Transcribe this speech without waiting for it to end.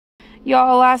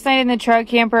Y'all, last night in the truck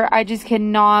camper, I just could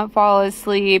not fall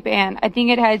asleep, and I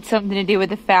think it had something to do with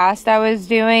the fast I was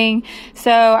doing.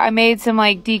 So I made some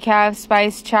like decaf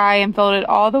spiced chai and filled it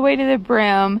all the way to the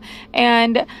brim,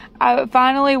 and I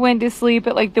finally went to sleep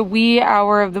at like the wee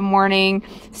hour of the morning.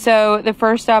 So the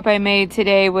first stop I made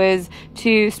today was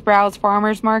to Sprouts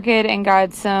Farmers Market and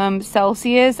got some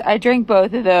Celsius. I drank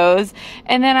both of those,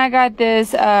 and then I got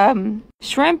this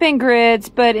shrimp and grits,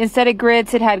 but instead of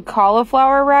grits, it had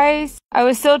cauliflower rice. I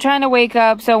was still trying to wake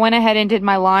up, so I went ahead and did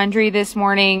my laundry this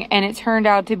morning, and it turned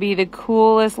out to be the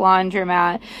coolest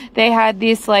laundromat. They had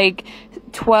this like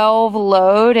 12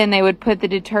 load, and they would put the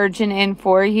detergent in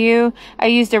for you. I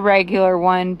used a regular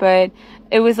one, but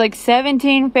it was like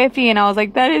 $17.50, and I was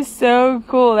like, that is so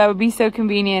cool. That would be so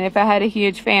convenient if I had a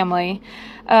huge family.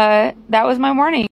 That was my morning.